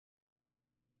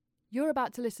You're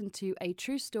about to listen to a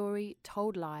true story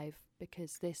told live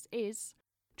because this is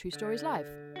True Stories Live,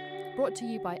 brought to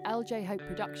you by LJ Hope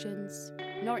Productions,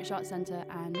 Norwich Arts Centre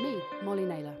and me, Molly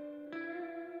Naylor.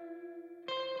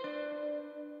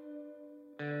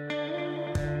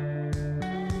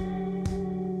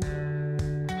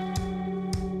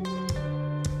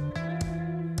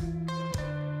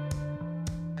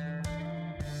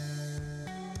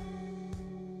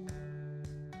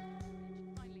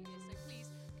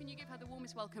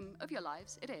 Welcome of your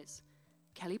lives, it is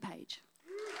Kelly Page.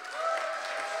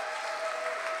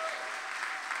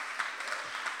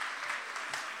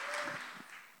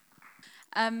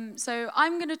 So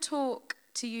I'm going to talk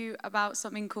to you about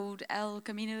something called El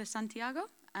Camino de Santiago,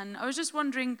 and I was just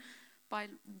wondering, by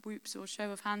whoops or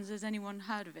show of hands, has anyone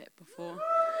heard of it before?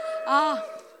 Amazing.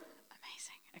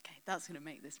 Okay, that's going to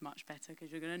make this much better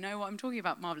because you're going to know what I'm talking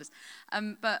about. Marvellous.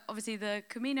 But obviously the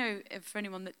Camino, for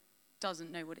anyone that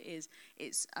doesn't know what it is,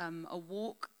 it's a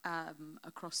walk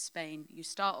across Spain. You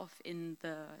start off in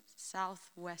the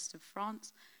southwest of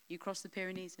France, you cross the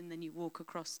Pyrenees, and then you walk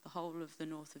across the whole of the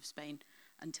north of Spain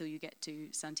until you get to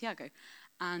Santiago.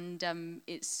 And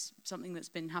it's something that's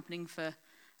been happening for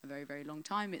a very, very long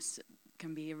time. It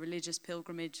can be a religious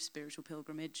pilgrimage, a spiritual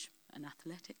pilgrimage, an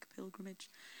athletic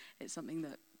pilgrimage. It's something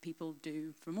that people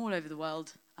do from all over the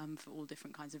world for all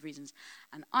different kinds of reasons.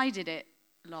 And I did it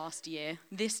last year.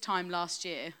 This time last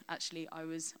year, actually, I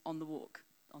was on the walk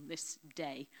on this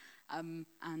day. I'm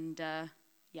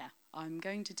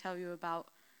going to tell you about,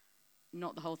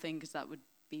 not the whole thing because that would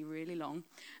be really long,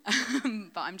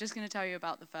 but I'm just going to tell you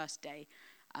about the first day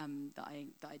that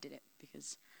I did it,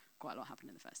 because quite a lot happened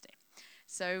in the first day.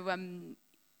 So,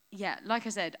 like I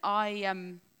said,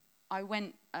 I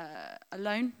went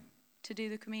alone to do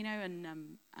the Camino,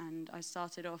 and I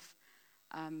started off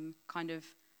kind of,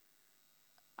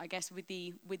 I guess, with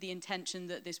the intention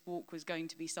that this walk was going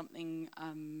to be something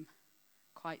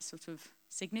quite sort of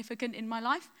significant in my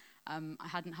life. I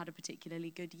hadn't had a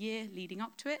particularly good year leading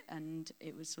up to it, and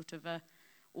it was sort of a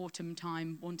autumn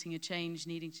time, wanting a change,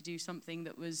 needing to do something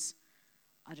that was,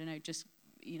 I don't know, just,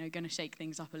 going to shake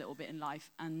things up a little bit in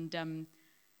life. And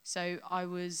so I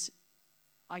was,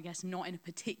 I guess, not in a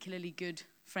particularly good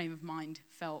frame of mind,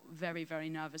 felt very, very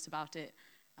nervous about it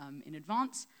in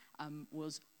advance.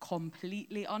 Was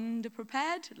completely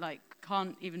underprepared,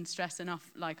 can't even stress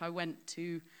enough, I went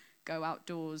to go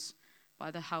outdoors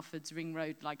by the Halfords Ring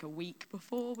Road a week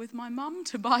before with my mum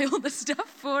to buy all the stuff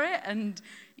for it, and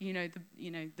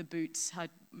the boots I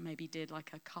maybe did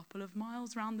a couple of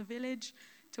miles around the village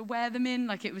to wear them in,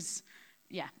 it was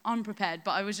unprepared,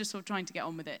 but I was just sort of trying to get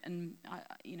on with it. And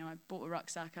I bought a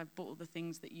rucksack, I bought all the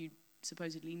things that you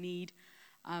supposedly need,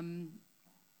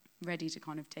 ready to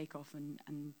kind of take off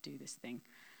and do this thing.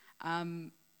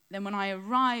 Then when I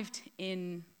arrived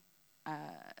in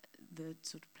the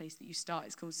sort of place that you start,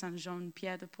 it's called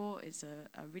Saint-Jean-Pied-de-Port. It's a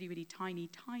really, really tiny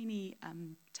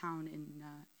town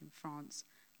in France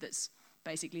that's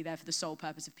basically there for the sole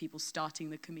purpose of people starting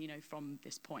the Camino from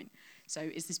this point. So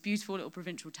it's this beautiful little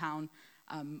provincial town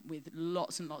with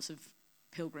lots and lots of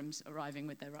pilgrims arriving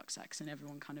with their rucksacks, and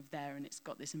everyone kind of there, and it's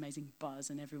got this amazing buzz,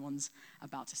 and everyone's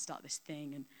about to start this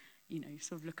thing, and you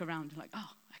sort of look around and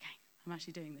oh, okay, I'm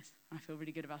actually doing this, and I feel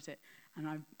really good about it. And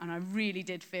I really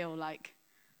did feel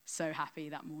so happy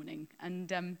that morning.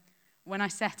 And when I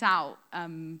set out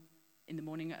in the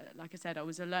morning, like I said, I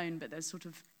was alone, but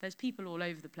there's people all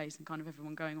over the place, and kind of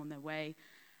everyone going on their way.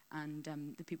 And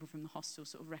the people from the hostel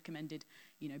sort of recommended,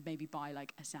 maybe buy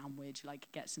a sandwich,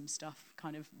 get some stuff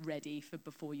kind of ready for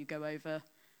before you go over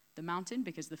the mountain,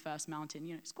 because the first mountain,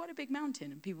 it's quite a big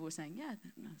mountain, and people were saying, yeah,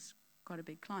 that's quite a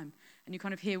big climb. And you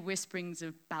kind of hear whisperings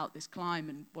about this climb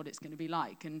and what it's going to be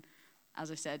like. And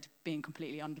as I said, being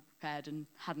completely underprepared and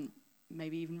hadn't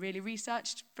maybe even really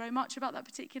researched very much about that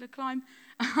particular climb,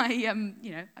 I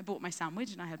bought my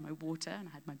sandwich, and I had my water, and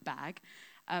I had my bag.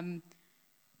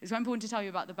 It's quite important to tell you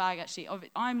about the bag, actually. I'm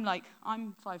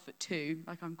 5'2",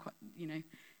 I'm quite,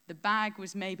 the bag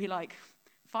was maybe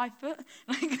 5 foot,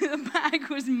 the bag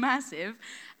was massive,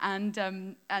 and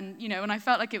I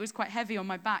felt like it was quite heavy on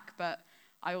my back, but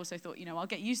I also thought, I'll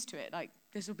get used to it,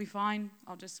 this will be fine,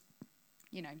 I'll just,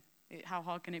 how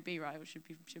hard can it be, right? It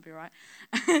should be right.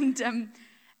 And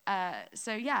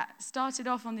started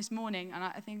off on this morning, and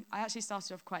I think I actually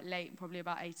started off quite late, probably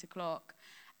about 8 o'clock,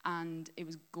 and it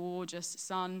was gorgeous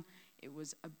sun. It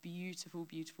was a beautiful,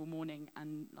 beautiful morning,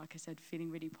 and like I said, feeling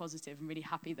really positive and really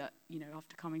happy that,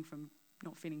 after coming from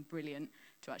not feeling brilliant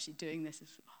to actually doing this, this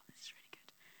is really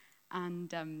good.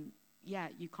 And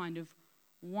you kind of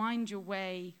wind your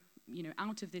way,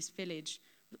 out of this village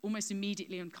almost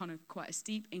immediately on kind of quite a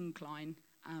steep incline,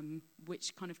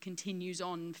 which kind of continues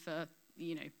on for,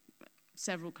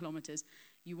 several kilometers.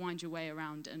 You wind your way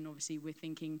around, and obviously we're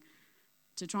thinking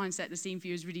to try and set the scene for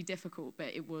you is really difficult, but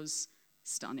it was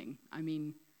stunning. I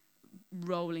mean,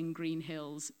 rolling green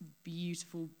hills,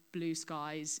 beautiful blue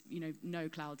skies, no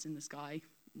clouds in the sky,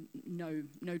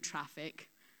 no traffic,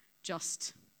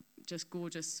 just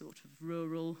gorgeous sort of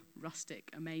rural, rustic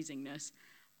amazingness.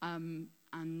 And,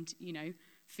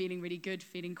 feeling really good,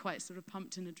 feeling quite sort of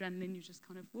pumped and adrenaline. You're just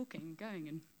kind of walking and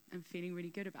going and feeling really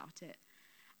good about it.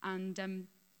 And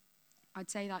I'd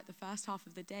say like the first half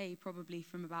of the day, probably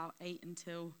from about 8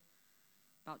 until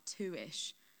about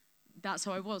 2-ish, that's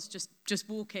how I was, just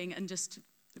walking and just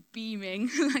beaming,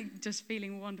 like just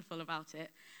feeling wonderful about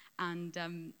it. And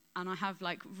I have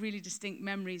like really distinct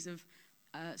memories of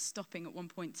stopping at one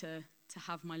point to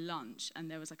have my lunch,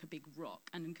 and there was like a big rock,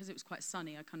 and because it was quite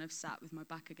sunny, I kind of sat with my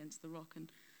back against the rock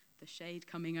and the shade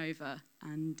coming over,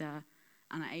 and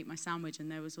I ate my sandwich,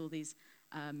 and there was all these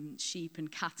sheep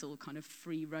and cattle kind of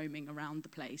free roaming around the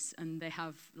place, and they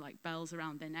have like bells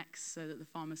around their necks so that the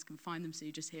farmers can find them, so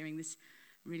you're just hearing this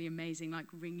really amazing like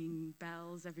ringing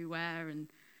bells everywhere,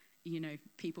 and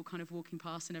people kind of walking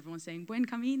past and everyone's saying buen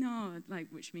camino, like,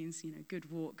 which means good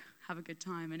walk, have a good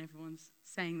time, and everyone's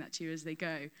saying that to you as they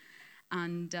go.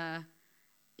 And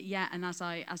and as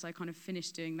I kind of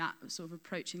finished doing that, sort of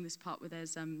approaching this part where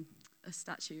there's a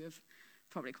statue of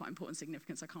probably quite important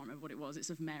significance, I can't remember what it was, it's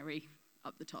of Mary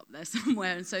up the top there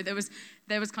somewhere, and so there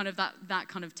was kind of that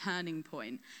kind of turning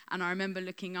point. And I remember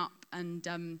looking up and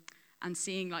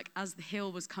seeing, like, as the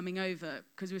hill was coming over,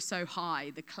 because we were so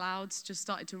high, the clouds just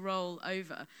started to roll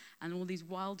over, and all these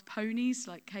wild ponies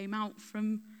like came out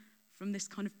from this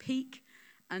kind of peak,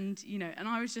 and and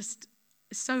I was just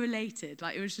so elated,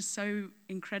 like it was just so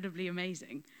incredibly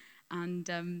amazing. And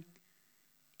and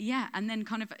then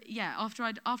kind of after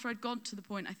I'd got to the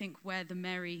point, I think, where the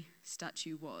Mary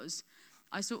statue was,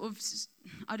 I sort of,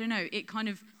 I don't know, it kind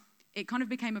of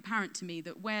became apparent to me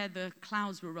that where the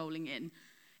clouds were rolling in,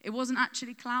 it wasn't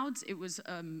actually clouds, it was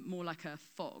more like a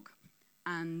fog.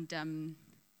 And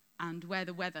where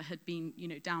the weather had been,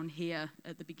 down here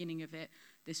at the beginning of it,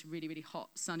 this really, really hot,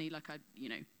 sunny, like I,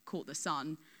 caught the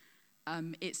sun,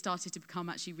 it started to become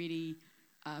actually really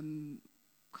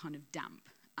kind of damp,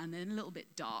 and then a little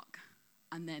bit dark,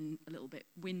 and then a little bit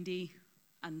windy,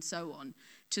 and so on,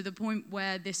 to the point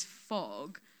where this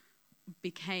fog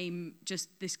became just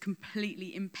this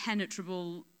completely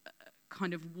impenetrable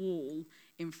kind of wall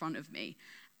in front of me.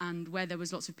 And where there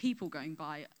was lots of people going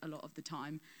by a lot of the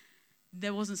time,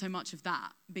 there wasn't so much of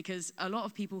that, because a lot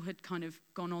of people had kind of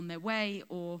gone on their way,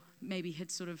 or maybe had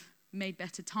sort of made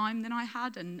better time than I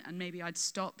had, and maybe I'd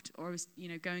stopped, or I was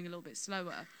going a little bit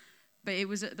slower. But it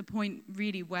was at the point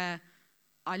really where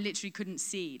I literally couldn't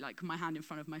see, like, my hand in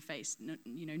front of my face,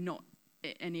 not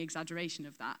any exaggeration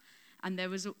of that. And there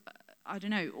was, I don't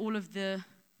know, all of the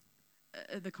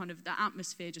kind of the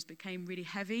atmosphere just became really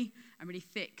heavy and really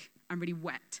thick and really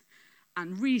wet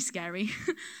and really scary.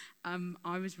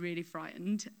 I was really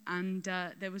frightened, and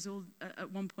there was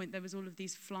at one point there was all of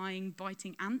these flying,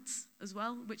 biting ants as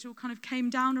well, which all kind of came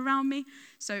down around me.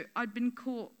 So I'd been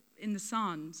caught in the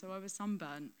sun, so I was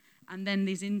sunburnt, and then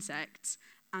these insects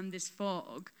and this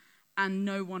fog and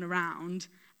no one around.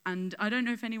 And I don't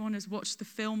know if anyone has watched the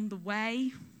film The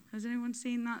Way. Has anyone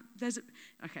seen that?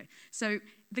 Okay, so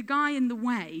the guy in The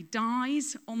Way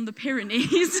dies on the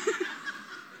Pyrenees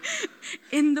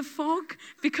in the fog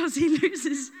because he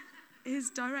loses his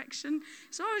direction.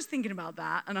 So I was thinking about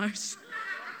that, and I was,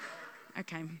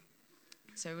 okay.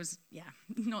 So it was,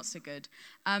 not so good.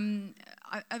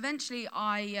 Eventually,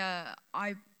 I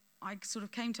sort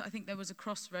of came to, I think there was a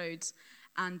crossroads,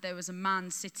 and there was a man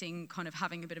sitting, kind of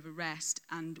having a bit of a rest,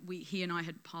 and he and I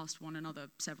had passed one another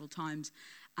several times,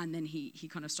 and then he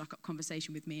kind of struck up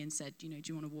conversation with me and said, do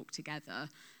you want to walk together?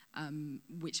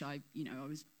 Which I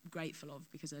was grateful of,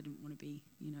 because I didn't want to be,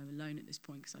 alone at this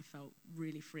point, because I felt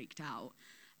really freaked out.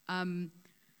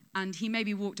 And he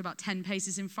maybe walked about 10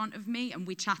 paces in front of me, and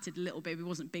we chatted a little bit. He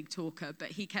wasn't a big talker, but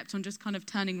he kept on just kind of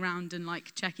turning around and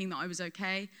like checking that I was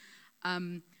okay.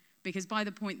 Because by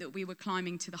the point that we were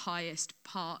climbing to the highest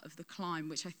part of the climb,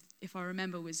 which if I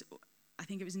remember I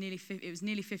think it was nearly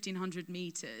 1,500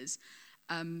 meters,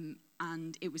 and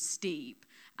it was steep,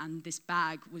 and this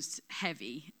bag was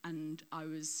heavy, and I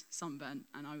was sunburnt,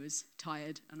 and I was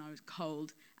tired, and I was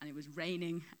cold, and it was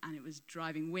raining, and it was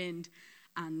driving wind,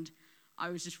 and I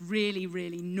was just really,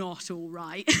 really not all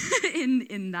right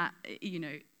in that,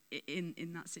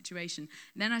 in that situation.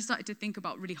 And then I started to think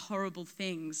about really horrible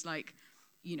things, like,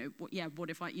 what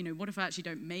if I actually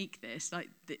don't make this? Like,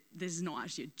 this is not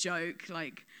actually a joke.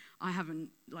 Like, I haven't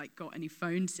like got any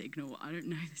phone signal. I don't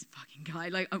know this fucking guy.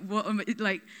 Like, what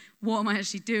am I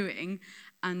actually doing?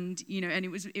 And and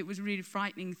it was a really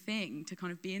frightening thing to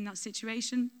kind of be in that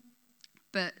situation.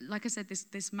 But like I said,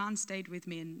 this man stayed with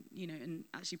me, and and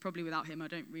actually probably without him, I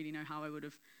don't really know how I would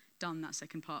have done that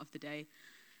second part of the day.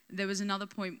 There was another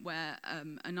point where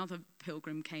another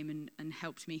pilgrim came and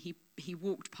helped me. He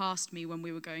walked past me when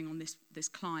we were going on this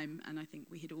climb, and I think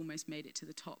we had almost made it to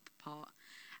the top part.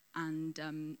 And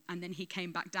then he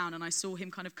came back down, and I saw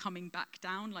him kind of coming back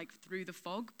down, like through the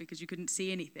fog, because you couldn't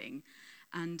see anything.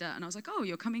 And I was like, oh,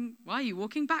 you're coming, why are you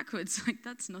walking backwards? Like,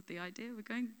 that's not the idea, we're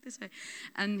going this way.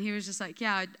 And he was just like,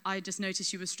 yeah, I just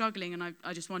noticed you were struggling, and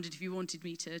I just wondered if you wanted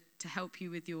me to help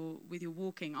you with your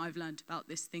walking. I've learned about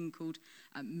this thing called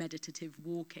meditative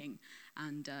walking,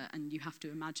 and you have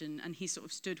to imagine, and he sort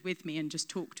of stood with me and just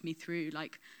talked me through,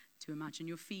 like, to imagine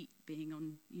your feet being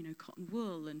on, cotton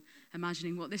wool, and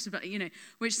imagining what this is about,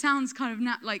 which sounds kind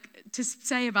of like, to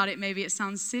say about it, maybe it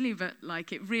sounds silly, but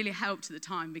like it really helped at the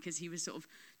time, because he was sort of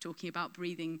talking about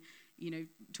breathing,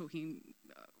 talking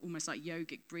almost like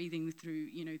yogic breathing through,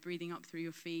 breathing up through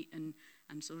your feet and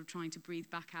sort of trying to breathe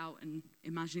back out, and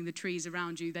imagining the trees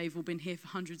around you. They've all been here for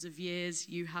hundreds of years.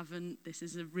 You haven't. This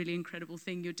is a really incredible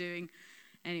thing you're doing.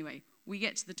 Anyway, we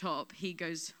get to the top. He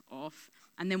goes off.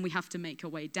 And then we have to make our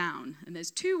way down. And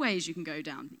there's two ways you can go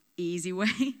down, the easy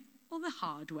way or the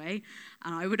hard way.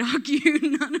 And I would argue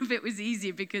none of it was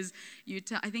easy, because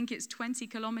I think it's 20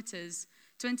 kilometers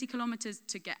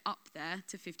to get up there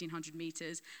to 1,500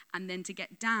 meters. And then to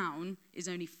get down is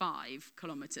only 5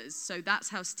 kilometers. So that's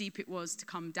how steep it was to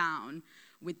come down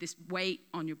with this weight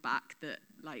on your back that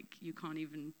like you can't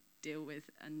even deal with,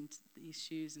 and these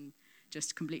shoes, and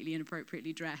just completely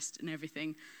inappropriately dressed and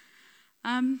everything.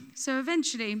 So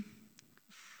eventually,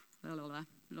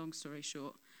 long story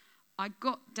short, I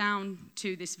got down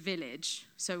to this village,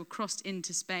 so crossed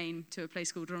into Spain to a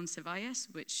place called Roncesvalles,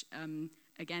 which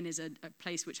again is a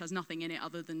place which has nothing in it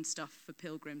other than stuff for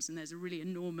pilgrims, and there's a really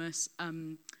enormous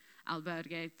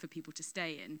albergue for people to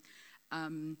stay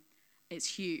in. It's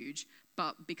huge,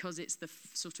 but because it's the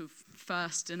sort of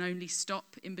first and only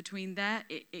stop in between there,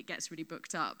 it gets really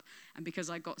booked up. And because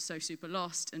I got so super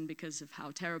lost, and because of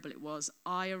how terrible it was,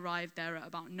 I arrived there at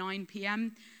about 9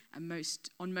 p.m. And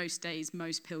on most days,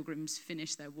 most pilgrims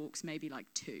finish their walks maybe like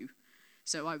 2.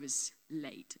 So I was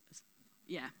late.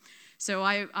 Yeah. So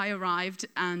I arrived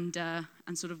and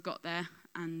sort of got there,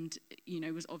 and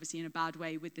was obviously in a bad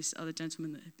way with this other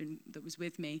gentleman that was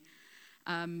with me.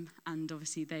 And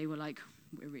obviously they were like,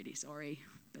 we're really sorry,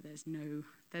 but there's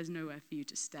nowhere for you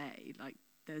to stay. Like,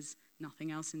 there's nothing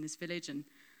else in this village, and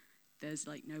there's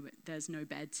no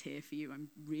beds here for you. I'm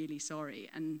really sorry.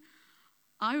 And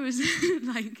I was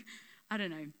like, I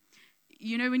don't know.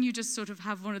 When you just sort of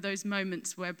have one of those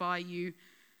moments whereby you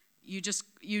just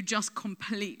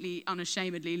completely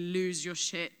unashamedly lose your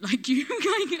shit. Like you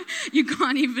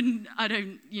can't even,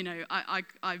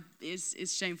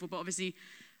 it's shameful, but obviously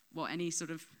what any sort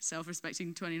of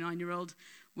self-respecting 29-year-old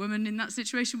woman in that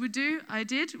situation would do, I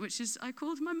did, which is I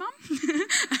called my mum.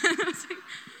 I was like,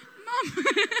 Mum,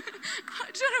 I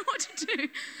don't know what to do.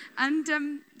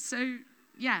 And so,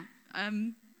 yeah.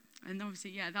 And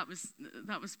obviously, yeah, that was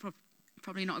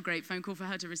probably not a great phone call for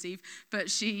her to receive, but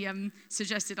she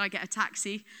suggested I get a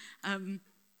taxi and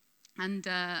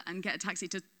get a taxi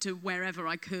to wherever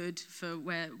I could for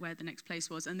where the next place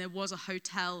was. And there was a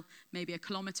hotel maybe a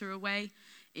kilometer away,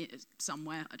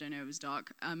 somewhere, I don't know, it was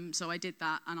dark. So I did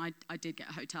that, and I did get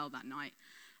a hotel that night.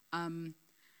 And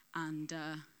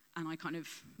I kind of,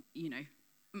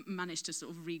 managed to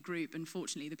sort of regroup, and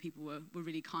fortunately the people were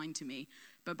really kind to me.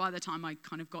 But by the time I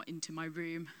kind of got into my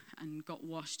room and got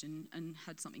washed and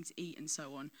had something to eat and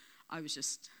so on, I was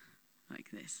just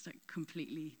like this, like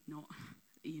completely not,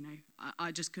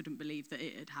 I just couldn't believe that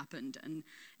it had happened. And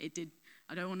it did,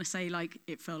 I don't want to say like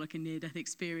it felt like a near-death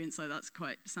experience, like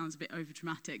sounds a bit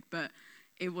over-dramatic, but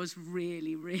it was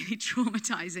really, really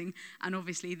traumatizing. And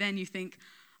obviously then you think,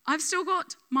 I've still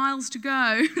got miles to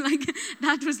go. Like,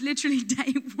 that was literally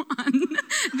day 1.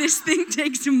 This thing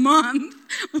takes a month.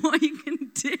 What you can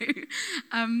do?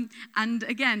 And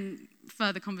again,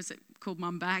 further conversation, called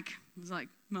Mum back. I was like,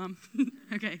 Mum,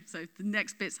 okay. So the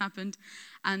next bits happened.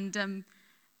 And I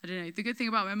don't know. The good thing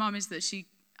about my mum is that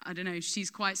she's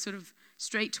quite sort of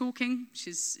straight talking.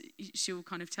 She'll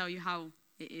kind of tell you how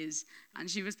it is. And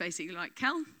she was basically like,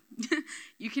 Kel,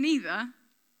 you can either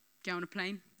go on a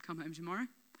plane, come home tomorrow,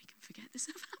 forget this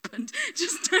ever happened.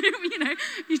 Just don't,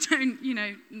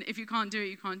 if you can't do it,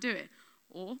 you can't do it.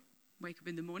 Or wake up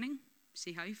in the morning,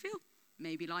 see how you feel.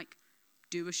 Maybe like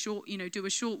do a short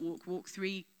walk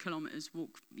 3 kilometers,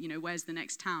 walk, where's the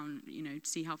next town,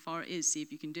 see how far it is, see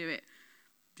if you can do it.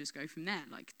 Just go from there,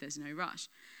 like there's no rush.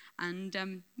 And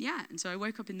and so I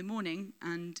woke up in the morning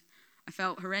and I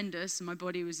felt horrendous and my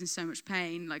body was in so much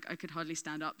pain, like I could hardly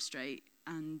stand up straight.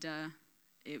 And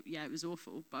it was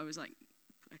awful, but I was like,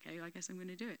 okay, I guess I'm going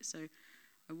to do it. So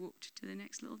I walked to the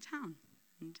next little town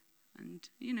and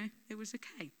it was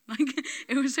okay. Like,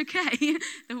 it was okay.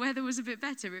 The weather was a bit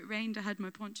better. It rained, I had my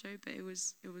poncho, but it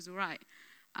was all right.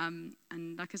 And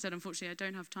like I said, unfortunately, I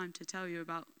don't have time to tell you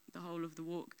about the whole of the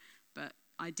walk, but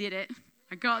I did it.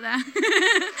 I got there. Yay!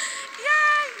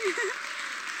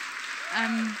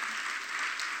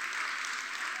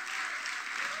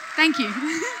 Thank you.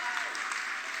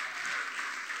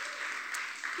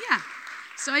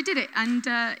 So I did it, and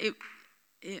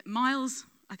it miles,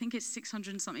 I think it's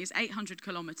 600 and something, it's 800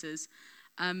 kilometers,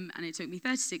 and it took me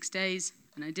 36 days,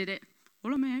 and I did it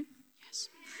all on my own. Yes.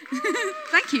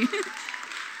 Thank you.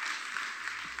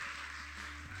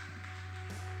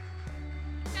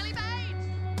 Kelly Bates!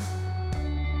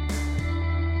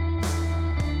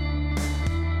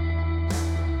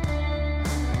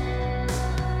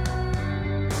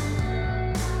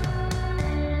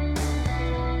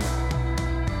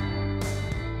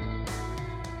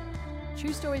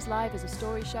 True Stories Live is a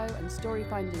story show and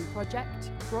story-finding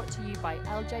project brought to you by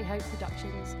LJ Hope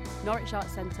Productions, Norwich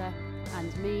Arts Centre,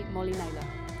 and me, Molly Naylor.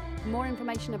 For more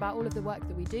information about all of the work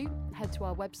that we do, head to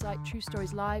our website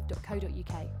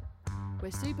truestorieslive.co.uk. We're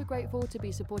super grateful to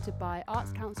be supported by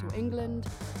Arts Council England,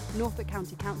 Norfolk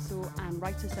County Council and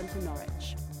Writers' Centre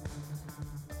Norwich.